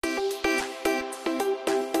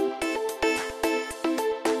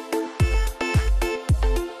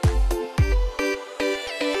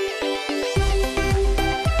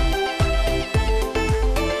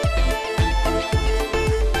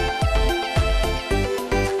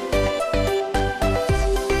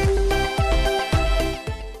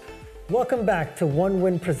Welcome back to One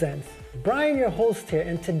Win Presents. Brian, your host here,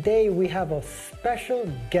 and today we have a special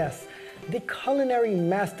guest, the culinary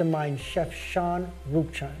mastermind, Chef Sean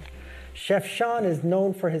Roopchand. Chef Sean is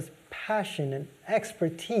known for his passion and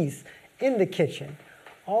expertise in the kitchen,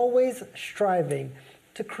 always striving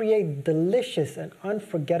to create delicious and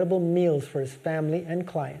unforgettable meals for his family and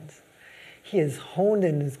clients. He has honed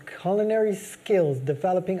in his culinary skills,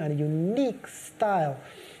 developing a unique style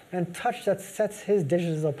and touch that sets his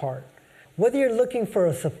dishes apart. Whether you're looking for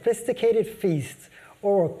a sophisticated feast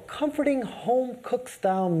or a comforting home-cooked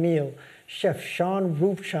style meal, Chef Sean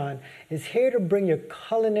Roopchand is here to bring your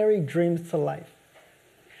culinary dreams to life.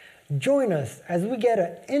 Join us as we get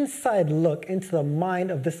an inside look into the mind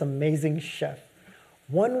of this amazing chef.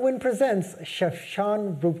 One Win presents Chef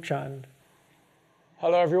Sean Roopchand.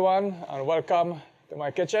 Hello everyone and welcome to my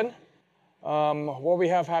kitchen. What we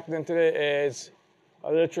have happening today is a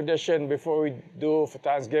little tradition before we do for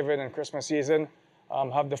Thanksgiving and Christmas season.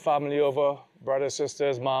 Have the family over, brothers,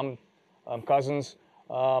 sisters, mom, cousins.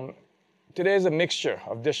 Today is a mixture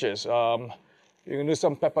of dishes. You can do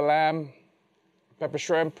some pepper lamb, pepper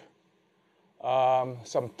shrimp,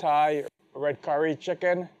 some Thai red curry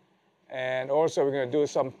chicken, and also we're gonna do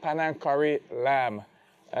some Penang curry lamb,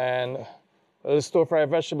 and a little stir-fried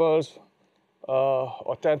vegetables,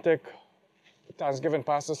 authentic Thanksgiving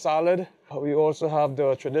pasta salad. We also have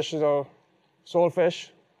the traditional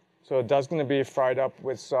saltfish, so that's going to be fried up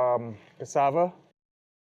with some cassava.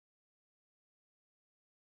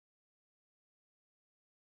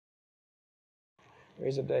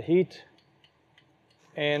 Raise up the heat.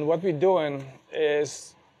 And what we're doing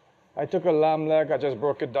is, I took a lamb leg, I just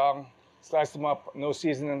broke it down, sliced them up, no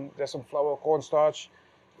seasoning, just some flour, cornstarch.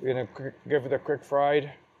 We're gonna give it a quick fried.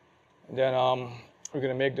 And then we're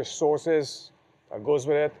gonna make the sauces that goes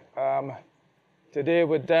with it. Today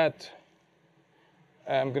with that,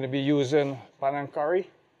 I'm gonna be using Penang curry.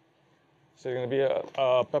 So it's gonna be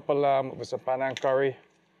a pepper lamb with some Penang curry,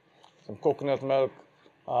 some coconut milk.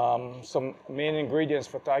 Some main ingredients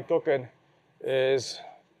for Thai cooking is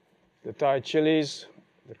the Thai chilies,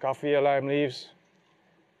 the kaffir lime leaves,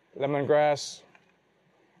 lemongrass,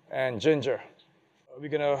 and ginger. We're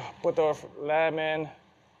gonna put our lamb in,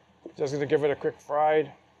 just gonna give it a quick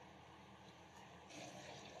fried.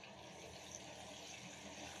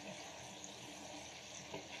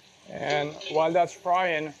 And while that's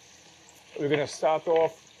frying, we're gonna start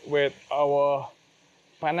off with our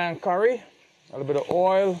Penang curry, a little bit of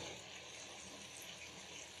oil.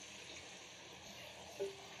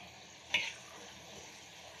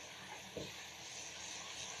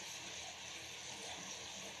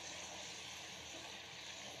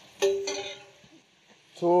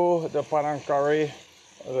 To the Penang curry,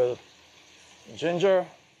 a little ginger,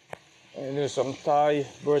 and do some Thai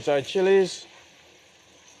bird's eye chilies.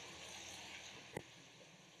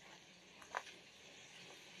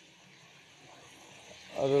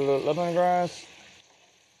 A little lemongrass.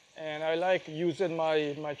 And I like using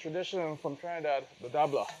my traditional from Trinidad, the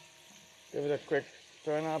dabla. Give it a quick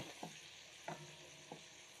turn up.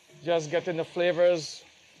 Just getting the flavors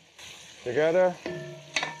together.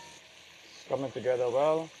 It's coming together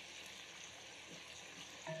well.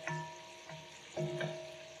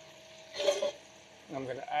 I'm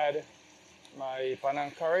gonna add my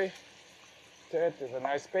Penang curry to it. It's a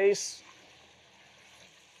nice paste.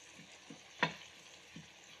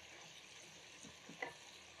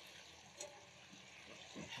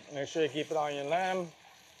 Make sure you keep it on your lamb.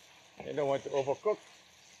 You don't want to overcook.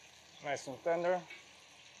 Nice and tender.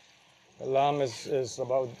 The lamb is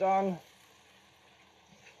about done.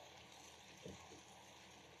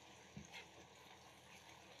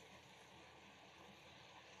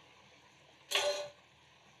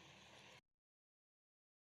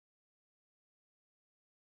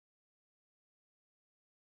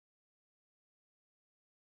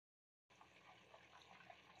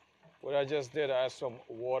 What I just did, I add some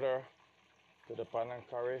water to the Penang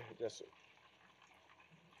curry, just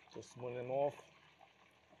smooth them off.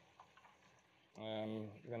 I'm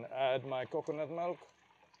gonna add my coconut milk.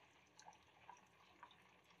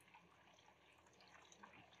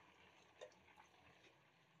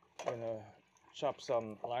 Gonna chop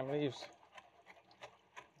some lime leaves.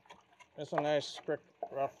 Just a nice quick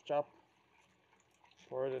rough chop.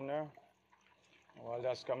 Pour it in there. While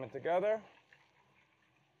that's coming together,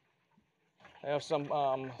 I have some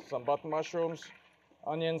button mushrooms,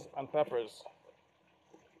 onions, and peppers.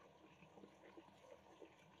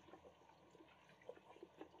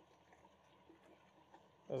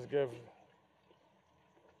 Let's give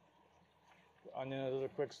the onion a little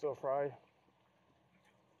quick stir fry.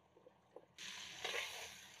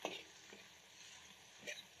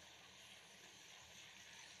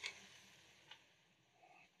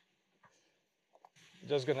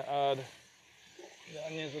 just gonna add the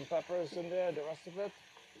onions and peppers in there, the rest of it.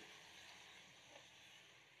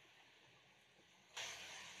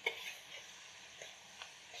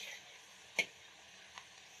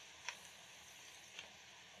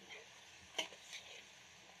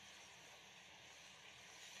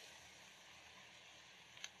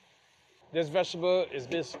 This vegetable is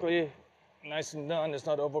basically nice and done. It's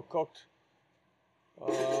not overcooked.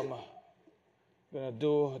 Gonna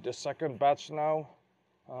do the second batch now.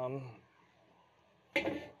 Gonna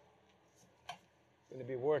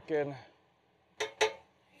be working.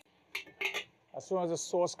 As soon as the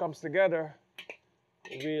sauce comes together,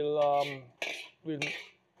 we'll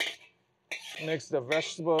mix the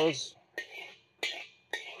vegetables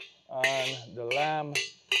and the lamb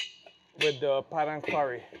with the Panang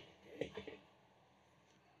curry.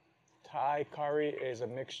 Thai curry is a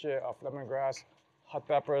mixture of lemongrass, hot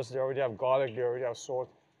peppers. They already have garlic, they already have salt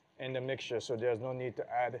in the mixture, so there's no need to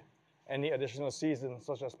add any additional season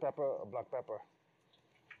such as pepper or black pepper.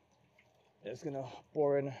 Just gonna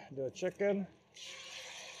pour in the chicken.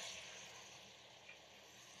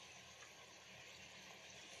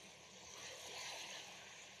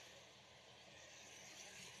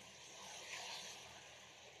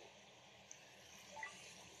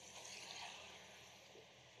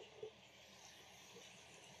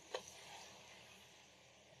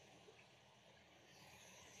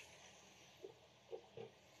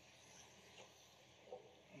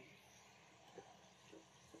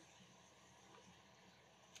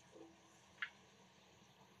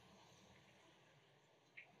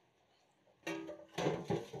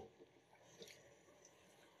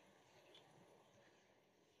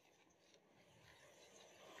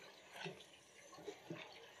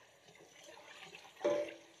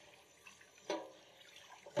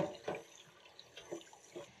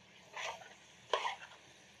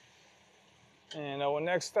 And our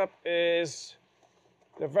next step is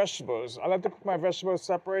the vegetables. I like to cook my vegetables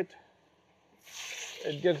separate.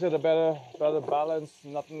 It gives it a better balance.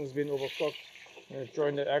 Nothing's been overcooked. I'm gonna throw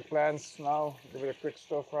in the eggplants now. Give it a quick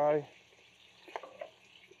stir fry.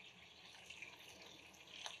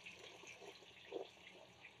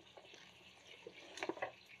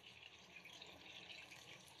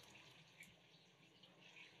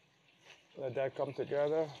 Let that come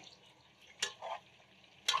together.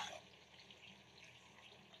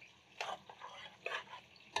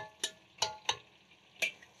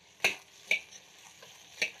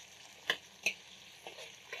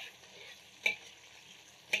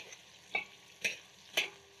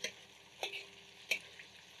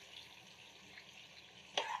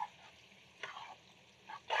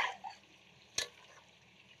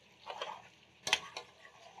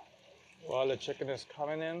 While the chicken is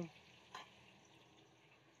coming in.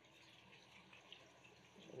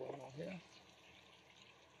 One more here.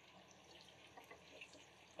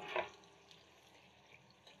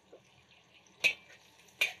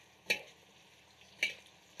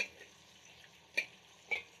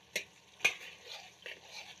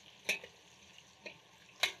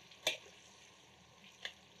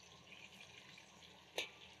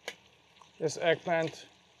 This eggplant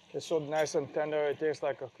is so nice and tender. It takes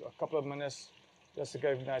like a couple of minutes just to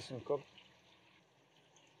get it nice and cooked.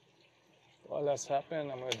 While that's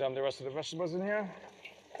happening, I'm going to dump the rest of the vegetables in here.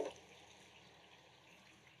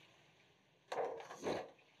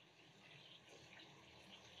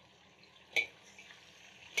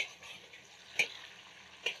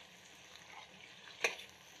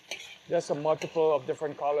 There's a multiple of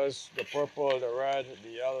different colors: the purple, the red, the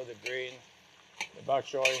yellow, the green, the bok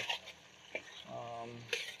choy.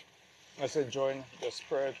 Let's enjoy the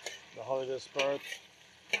spirit, the holiday spirit,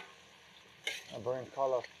 and bring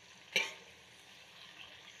color.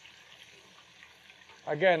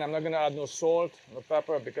 Again, I'm not going to add no salt, no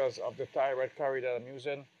pepper because of the Thai red curry that I'm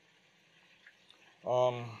using.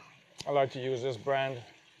 I like to use this brand.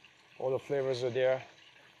 All the flavors are there.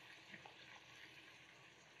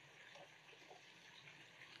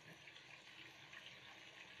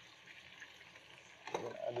 I'm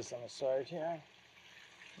going to add this on the side here.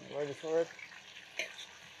 Ready for it?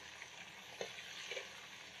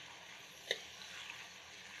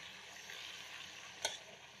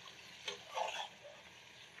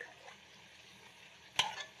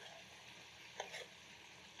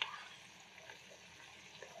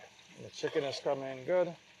 The chicken is coming in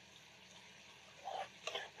good.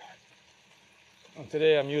 And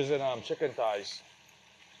today I'm using chicken thighs.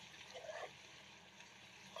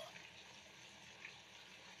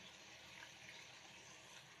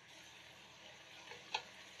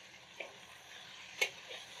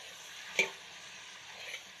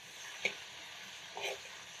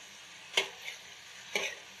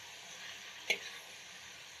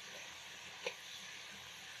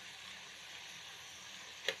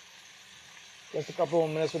 Just a couple more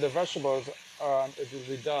minutes with the vegetables and it will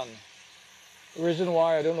be done. The reason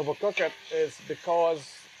why I don't overcook it is because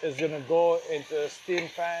it's going to go into a steam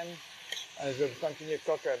pan and it's going to continue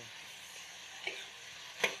cooking.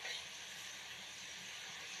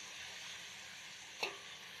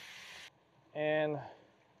 And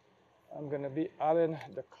I'm going to be adding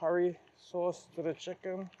the curry sauce to the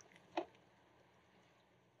chicken.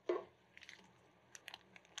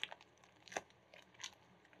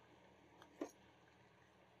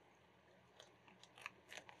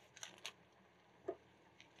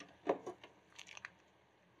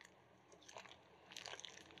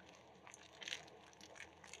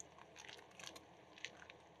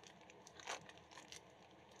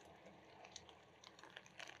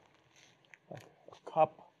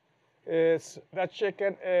 Cup. That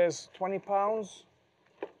chicken is 20 pounds,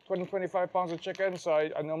 25 pounds of chicken. So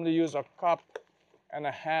I normally use a cup and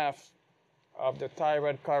a half of the Thai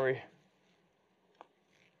red curry.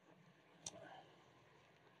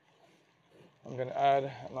 I'm gonna add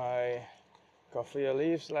my kaffir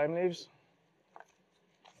leaves, lime leaves.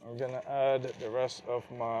 I'm gonna add the rest of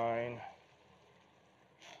my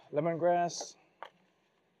lemongrass.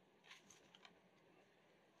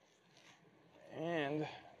 And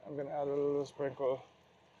I'm gonna add a little sprinkle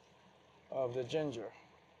of the ginger.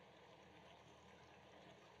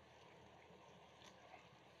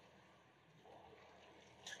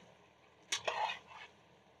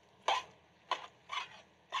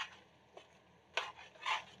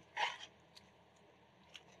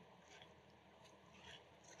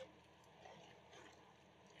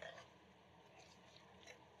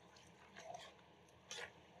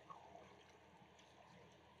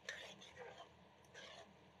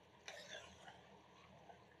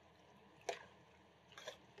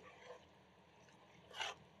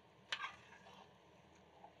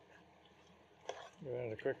 Give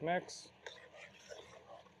it a quick mix.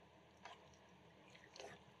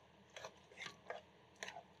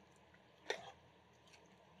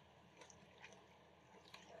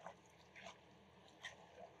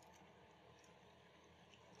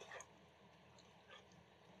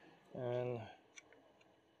 And I'm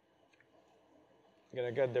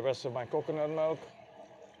gonna get the rest of my coconut milk.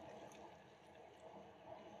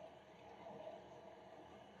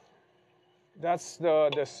 That's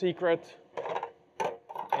the secret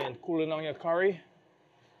in cooling down your curry,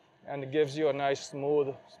 and it gives you a nice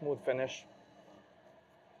smooth finish.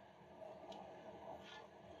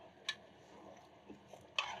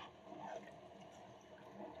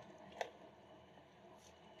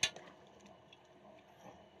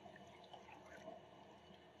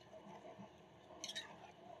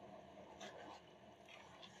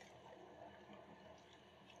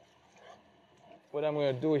 What I'm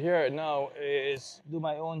going to do here now is do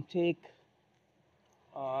my own take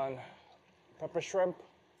on pepper shrimp,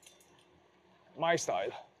 my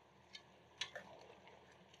style.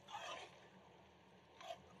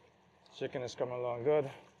 Chicken is coming along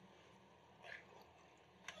good.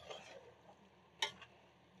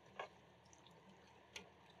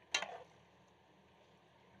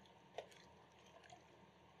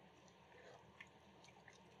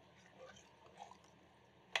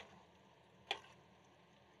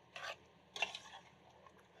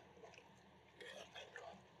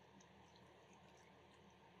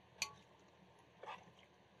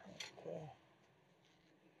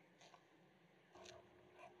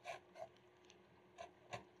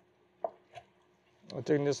 I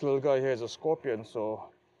think this little guy here is a scorpion, so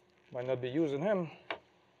might not be using him.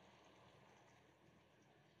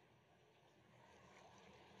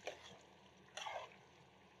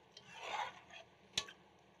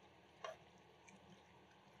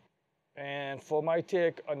 And for my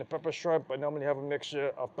take on the pepper shrimp, I normally have a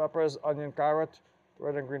mixture of peppers, onion, carrot,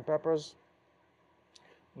 red and green peppers.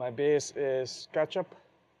 My base is ketchup.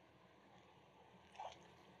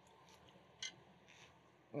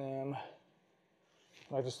 And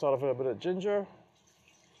I like to start off with a bit of ginger,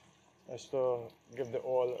 just to give the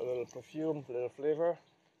oil a little perfume, a little flavor.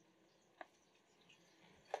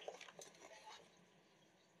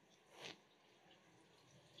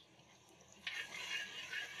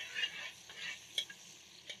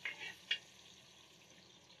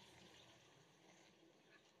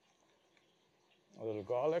 A little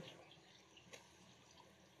garlic.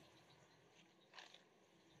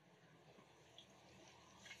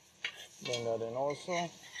 Blend that in also.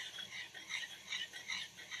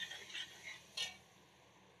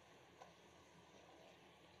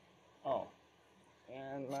 Oh,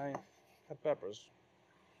 and my hot peppers.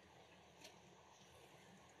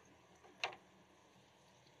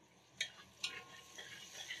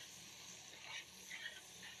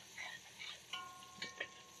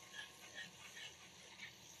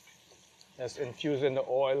 Just infusing the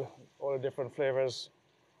oil, all the different flavors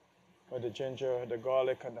with the ginger, the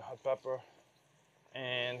garlic, and the hot pepper.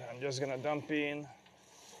 And I'm just gonna dump in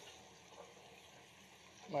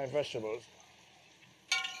my vegetables.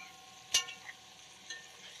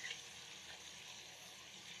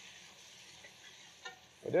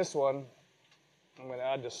 For this one, I'm gonna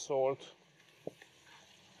add the salt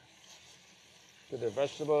to the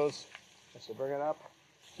vegetables. Just to bring it up.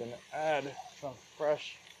 Gonna add some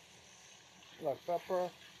fresh black pepper.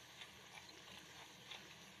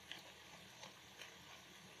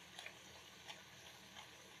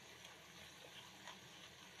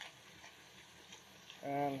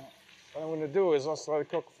 And what I'm going to do is also let it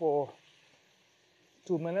cook for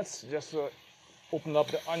 2 minutes just to open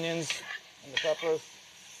up the onions and the peppers,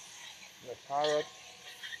 and the carrot.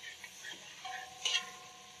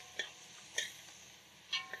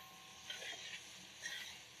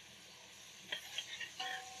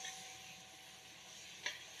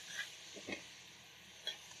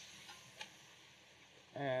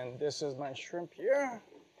 And this is my shrimp here.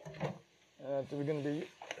 We're going to be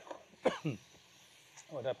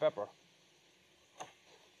with that pepper.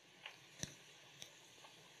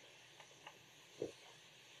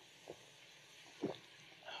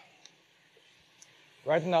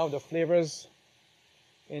 Right now, the flavors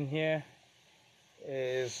in here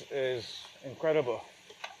is incredible.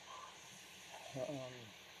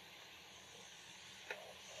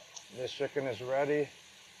 This chicken is ready.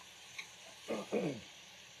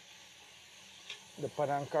 The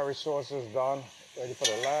Penang curry sauce is done, ready for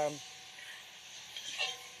the lamb.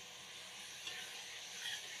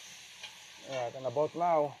 All right, and about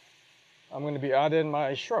now, I'm going to be adding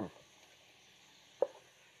my shrimp.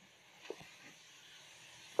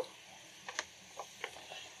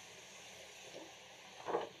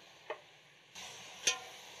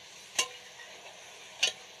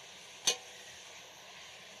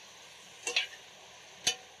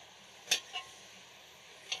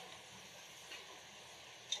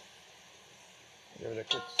 Give it a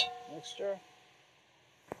quick mixture.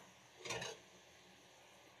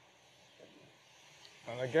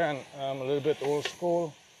 And again, I'm a little bit old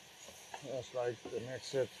school. Just like to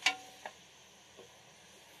mix it.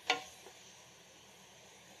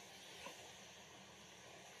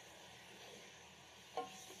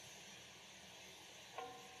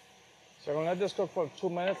 So I'm gonna let this cook for 2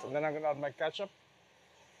 minutes, and then I'm gonna add my ketchup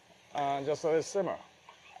and just let it simmer.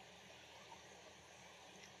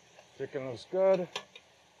 Chicken looks good.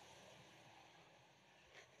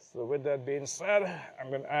 So with that being said, I'm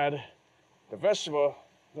gonna add the vegetable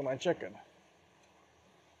to my chicken.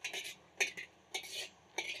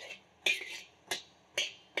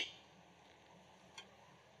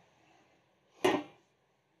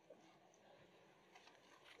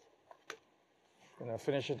 Gonna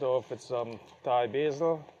finish it off with some Thai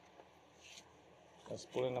basil.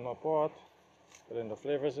 Just pulling them apart, putting the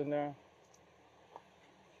flavors in there.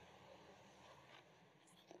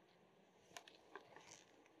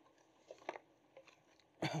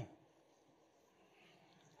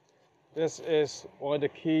 This is one of the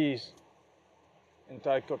keys in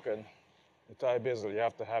Thai cooking, the Thai basil. You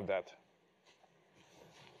have to have that.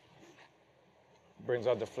 Brings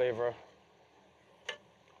out the flavor.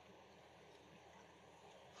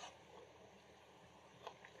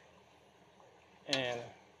 And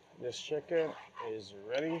this chicken is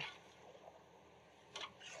ready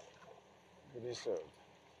to be served.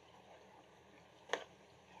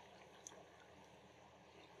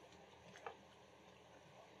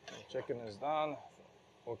 The chicken is done.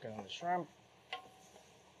 Working on the shrimp.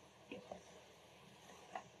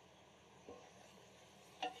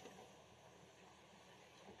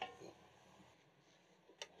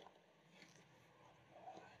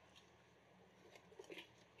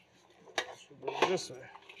 Should do it this way.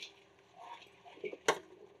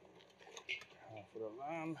 For the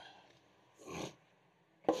lamb.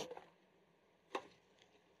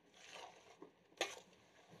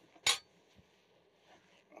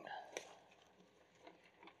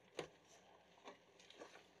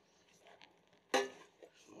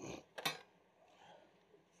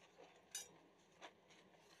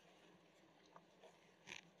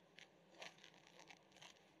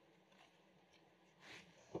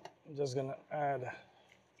 I'm just gonna add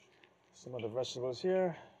some of the vegetables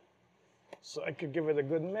here so I could give it a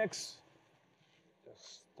good mix.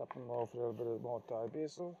 Just top them off with a little bit more Thai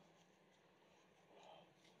basil.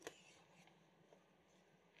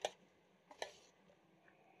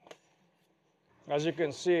 As you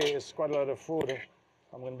can see, it's quite a lot of food.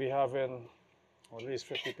 I'm gonna be having at least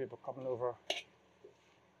 50 people coming over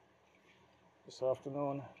this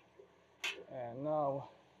afternoon. And now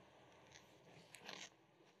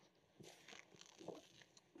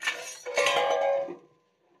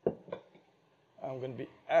I'm going to be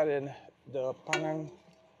adding the Panang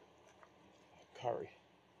curry.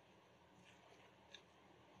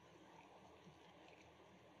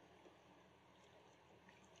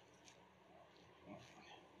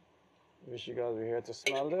 Wish you guys were here to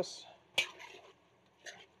smell this.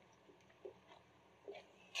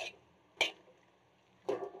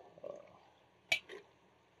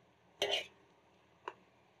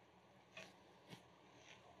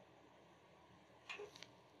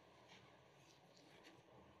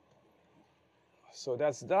 So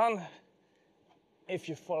that's done. If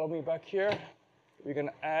you follow me back here, we're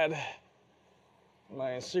gonna add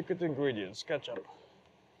my secret ingredients, ketchup.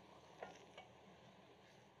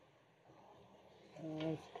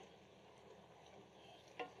 And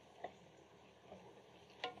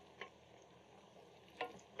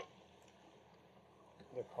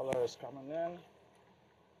the color is coming in.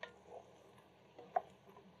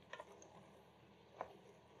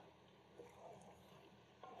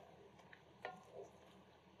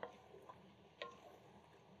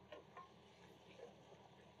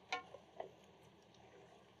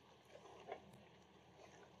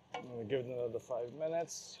 I'm gonna give it another 5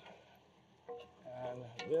 minutes. And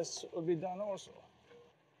this will be done also.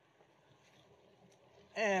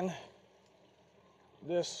 And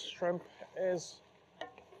this shrimp is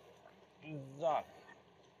done.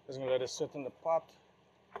 Just gonna let it sit in the pot.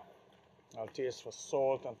 I'll taste for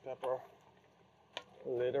salt and pepper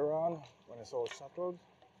later on when it's all settled.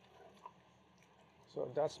 So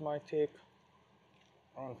that's my take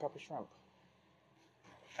on pepper shrimp.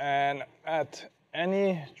 And at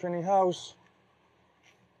any training house,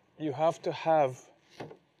 you have to have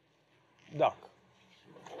duck.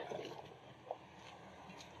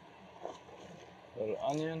 Little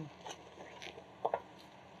onion.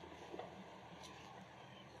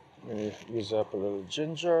 I'm gonna use up a little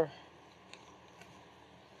ginger.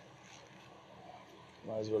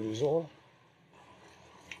 Might as well use all.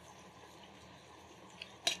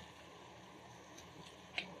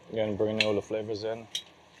 Again, bringing all the flavors in.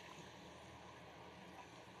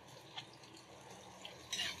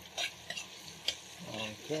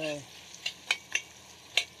 Okay.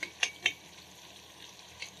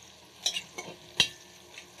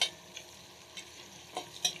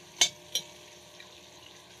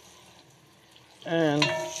 And I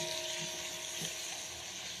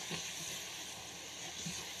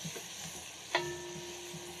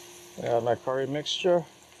have my curry mixture.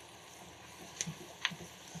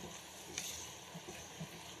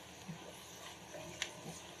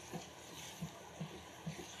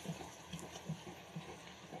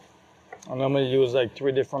 I normally use like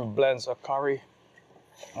 3 different blends of curry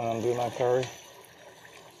when I'm doing my curry.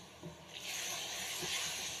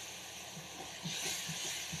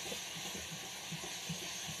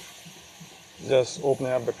 Just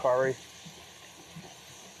opening up the curry,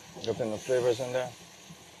 getting the flavors in there.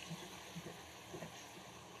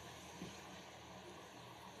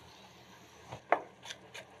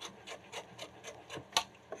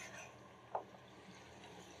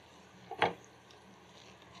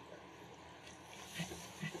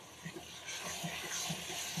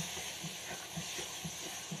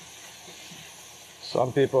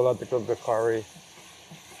 Some people like to cook the curry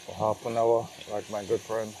for half an hour, like my good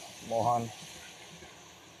friend Mohan.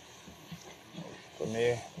 For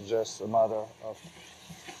me, it's just a matter of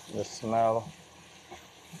the smell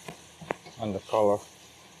and the color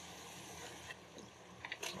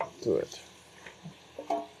to it.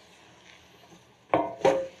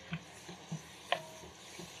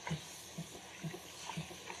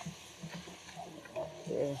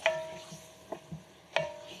 Okay.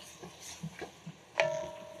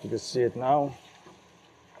 You can see it now.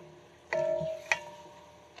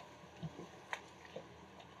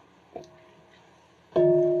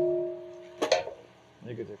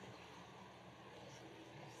 You can take it.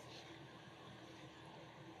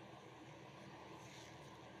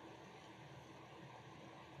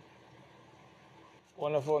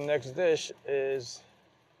 One of our next dish is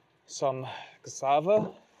some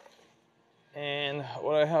cassava, and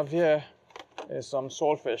what I have here is some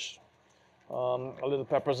saltfish, a little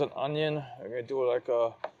peppers and onion. I'm gonna do like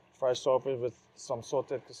a fried saltfish with some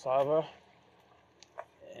salted cassava,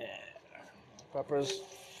 and peppers,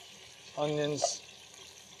 onions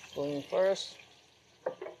going first,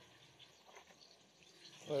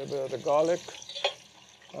 a little bit of the garlic,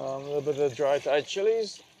 a little bit of dry Thai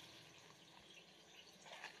chilies.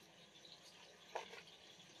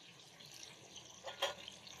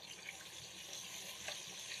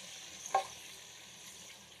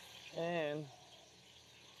 And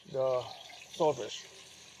the saltfish.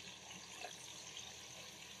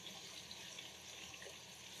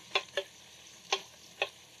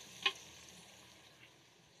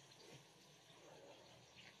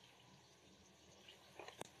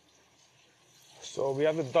 So we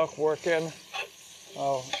have the duck working.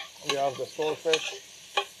 We have the saltfish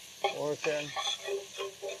working.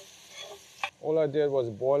 All I did was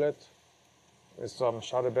boil it with some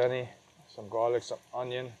shadabeni, some garlic, some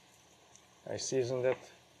onion. I seasoned it,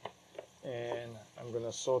 and I'm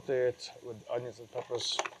gonna saute it with onions and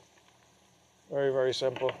peppers. Very, very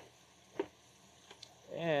simple.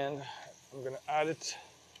 And I'm gonna add it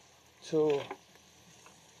to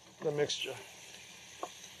the mixture.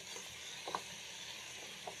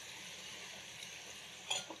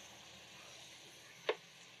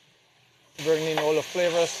 Bringing all the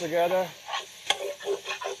flavors together,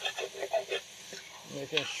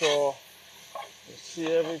 making sure you see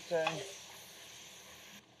everything.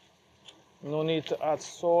 No need to add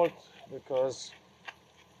salt because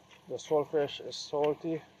the saltfish is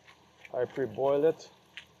salty. I pre-boiled it.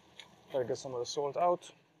 Try to get some of the salt out.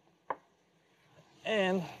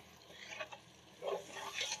 And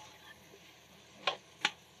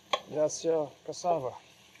that's your cassava.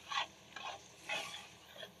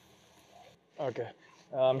 Okay,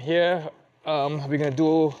 here we're gonna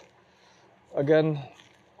do again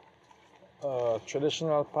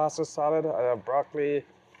traditional pasta salad. I have broccoli,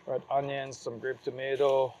 red onions, some grape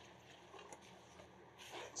tomato,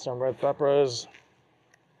 some red peppers.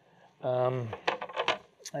 I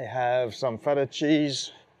have some feta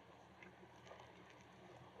cheese.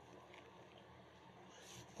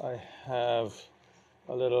 I have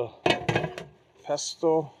a little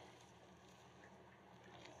pesto.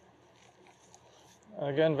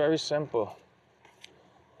 Again, very simple.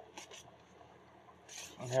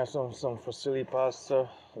 I have some fusilli pasta.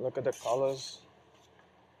 Look at the colors.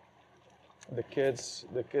 The kids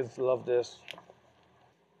love this.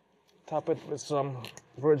 Top it with some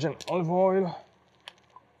virgin olive oil.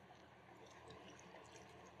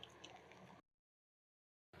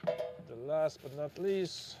 The last but not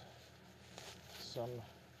least, some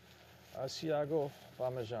Asiago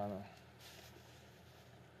Parmigiano.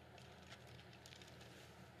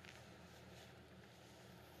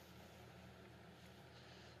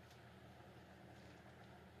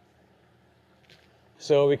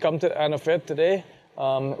 So we come to the end of it today.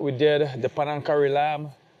 We did the Panang curry lamb,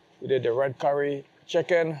 we did the red curry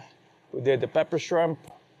chicken, we did the pepper shrimp,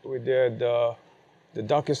 we did the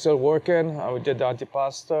duck is still working, and we did the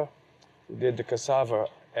antipasta, we did the cassava.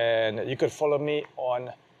 And you could follow me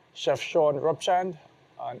on Chef Sean Roopchand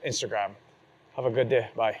on Instagram. Have a good day.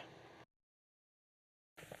 Bye.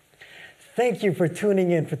 Thank you for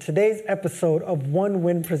tuning in for today's episode of One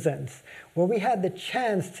Win Presents, where we had the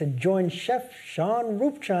chance to join Chef Sean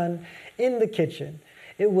Roopchand in the kitchen.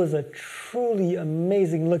 It was a truly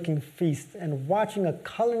amazing looking feast, and watching a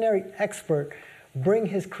culinary expert bring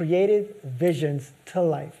his creative visions to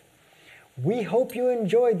life. We hope you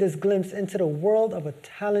enjoyed this glimpse into the world of a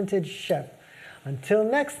talented chef. Until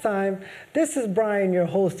next time, this is Brian, your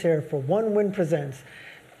host here for One Win Presents,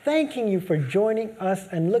 thanking you for joining us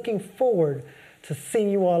and looking forward to seeing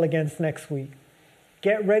you all again next week.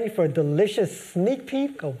 Get ready for a delicious sneak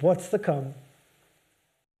peek of what's to come.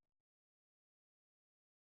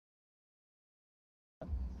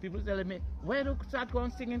 People telling me, why don't you start going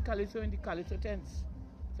singing Calypso in the Calypso tents?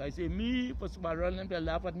 So I say, me, for some run and they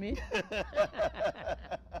laugh at me.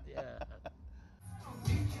 Yeah.